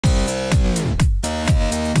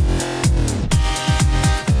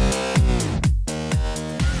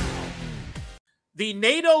The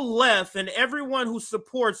NATO left and everyone who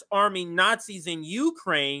supports arming Nazis in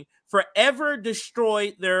Ukraine forever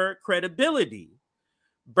destroyed their credibility.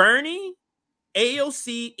 Bernie,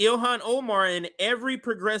 AOC, Ilhan Omar, and every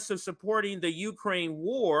progressive supporting the Ukraine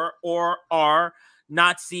war or are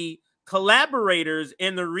Nazi collaborators.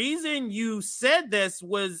 And the reason you said this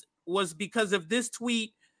was because of this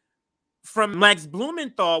tweet from Max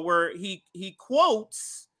Blumenthal, where he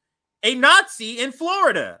quotes a Nazi in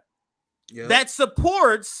Florida that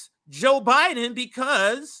supports Joe Biden,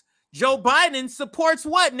 because Joe Biden supports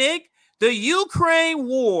what, Nick? The Ukraine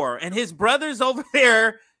war and his brothers over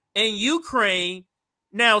there in Ukraine.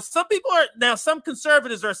 Now, some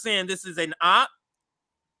conservatives are saying this is an op,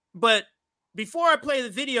 but before I play the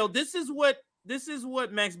video, this is what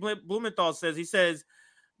Max Blumenthal says. He says,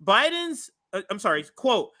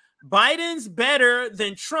 quote, Biden's better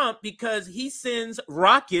than Trump because he sends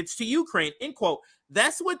rockets to Ukraine, end quote.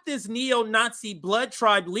 That's what this neo-Nazi blood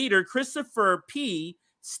tribe leader, Christopher P.,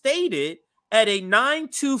 stated at a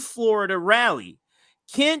 9-2 Florida rally.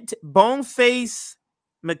 Kent Boneface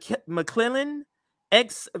McClellan,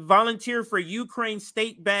 ex-volunteer for Ukraine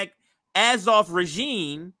state-backed Azov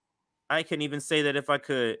regime. I can't even say that if I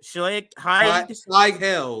could.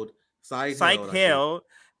 Held.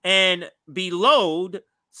 And Belowed,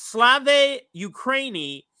 Slave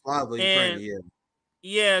Ukraini.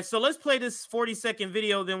 Yeah, so let's play this 40-second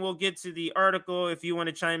video, then we'll get to the article. If you want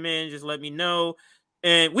to chime in, just let me know.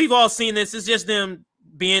 And we've all seen this. It's just them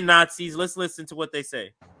being Nazis. Let's listen to what they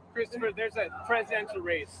say. Christopher, there's a presidential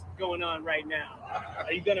race going on right now.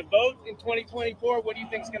 Are you going to vote in 2024? What do you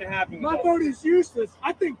think is going to happen? My vote is useless.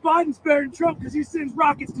 I think Biden's better than Trump because he sends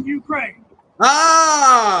rockets to Ukraine.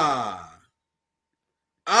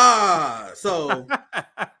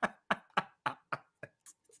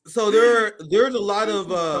 So there's a lot of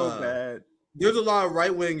there's a lot of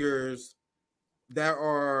right wingers that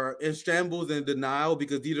are in shambles and denial,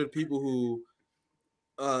 because these are the people who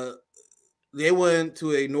they want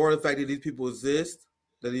to ignore the fact that these people exist,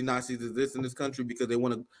 that these Nazis exist in this country, because they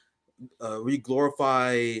want to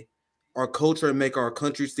re-glorify our culture and make our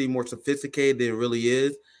country seem more sophisticated than it really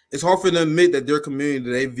is. It's hard for them to admit that their community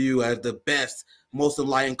that they view as the best, most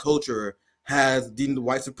enlightened culture has the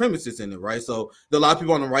white supremacists in it, right? So there are a lot of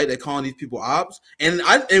people on the right that calling these people ops, and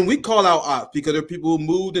we call out ops because there are people who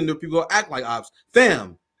moved and there are people who act like ops.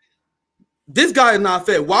 Fam, this guy is not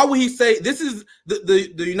fair. Why would he say this? Is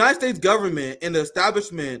the United States government and the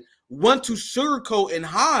establishment want to sugarcoat and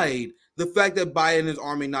hide the fact that Biden is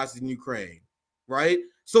arming Nazis in Ukraine, right?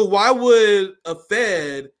 So why would a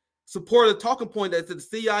Fed support a talking point that said the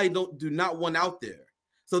CIA do not want out there?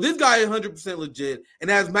 So this guy is 100% legit. And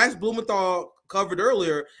as Max Blumenthal covered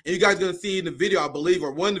earlier, and you guys are going to see in the video, I believe,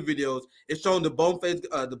 or one of the videos, it's showing the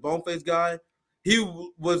Boneface guy. He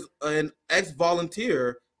was an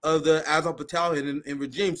ex-volunteer of the Azov battalion in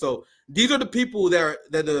regime. So these are the people that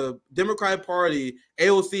the Democratic Party,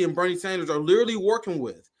 AOC, and Bernie Sanders are literally working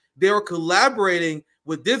with. They are collaborating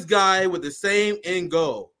with this guy with the same end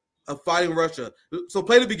goal of fighting Russia. So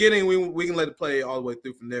play the beginning. We can let it play all the way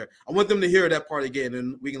through from there. I want them to hear that part again,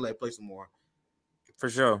 and we can let it play some more. For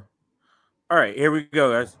sure. All right, here we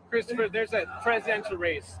go, guys. Christopher, there's a presidential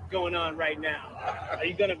race going on right now. Are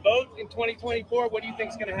you going to vote in 2024? What do you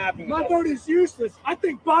think is going to happen? My vote is useless. I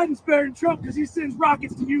think Biden's better than Trump because he sends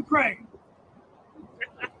rockets to Ukraine.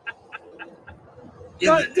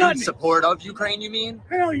 In support of Ukraine, you mean?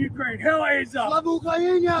 Hell Ukraine. Hell Azov. Slava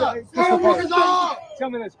Ukraina. Hell Azov. Tell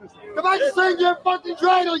me this, Christopher. Come back to sing your fucking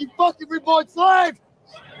dreidel, you fucking reborn slave.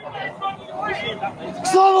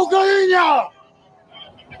 Slava Ukraina.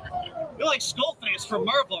 You're like Skullface from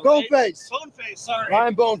Marvel, right? Boneface. Boneface, sorry.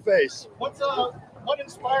 I'm Boneface. What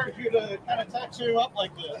inspired you to kind of tattoo up like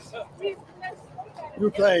this?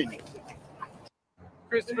 Ukraine.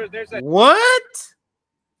 Christopher, there's a... What?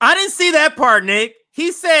 I didn't see that part, Nick.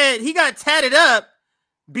 He said he got tatted up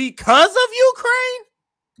because of Ukraine?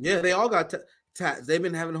 Yeah, they all got tats. They've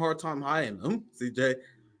been having a hard time hiding them, CJ.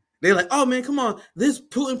 They're like, oh, man, come on. This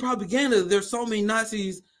Putin propaganda, there's so many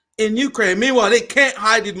Nazis in Ukraine. Meanwhile, they can't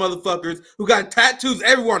hide these motherfuckers who got tattoos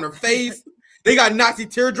everywhere on their face. They got Nazi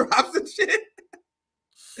teardrops and shit.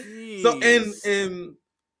 Jeez. So, and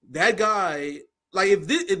that guy, like, if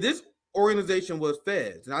this organization was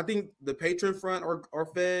Feds, and I think the Patriot Front are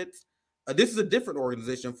Feds, this is a different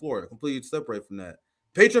organization in Florida, completely separate from that.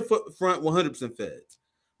 Patriot Front, 100% Feds.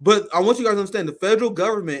 But I want you guys to understand the federal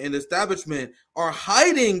government and the establishment are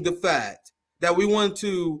hiding the fact that we want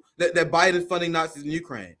to, that Biden is funding Nazis in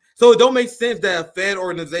Ukraine. So it don't make sense that a Fed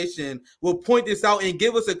organization will point this out and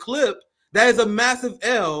give us a clip that is a massive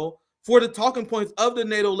L for the talking points of the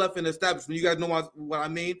NATO left and establishment. You guys know what I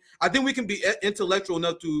mean? I think we can be intellectual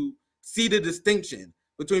enough to see the distinction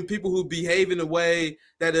between people who behave in a way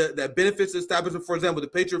that benefits the establishment. For example, the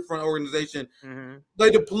Patriot Front organization,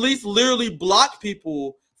 like the police literally block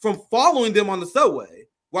people from following them on the subway.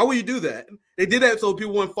 Why would you do that? They did that so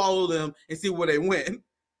people wouldn't follow them and see where they went.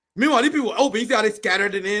 Meanwhile, these people were open. You see how they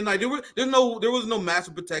scattered it in? Like there was no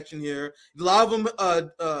massive protection here. A lot of them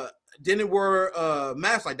didn't wear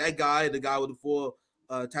masks, like that guy, the guy with the full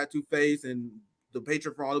tattoo face, and the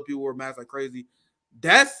Patriot Front. All the people wore masks like crazy.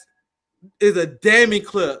 That's is a damning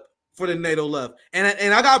clip for the NATO left. And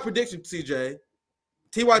I got a prediction, CJ.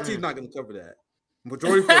 TYT is not going to cover that.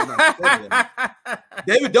 Majority Report is not going to cover that.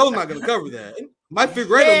 David Doe's not going to cover that. Mike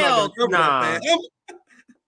Figueredo's not going to cover that, man.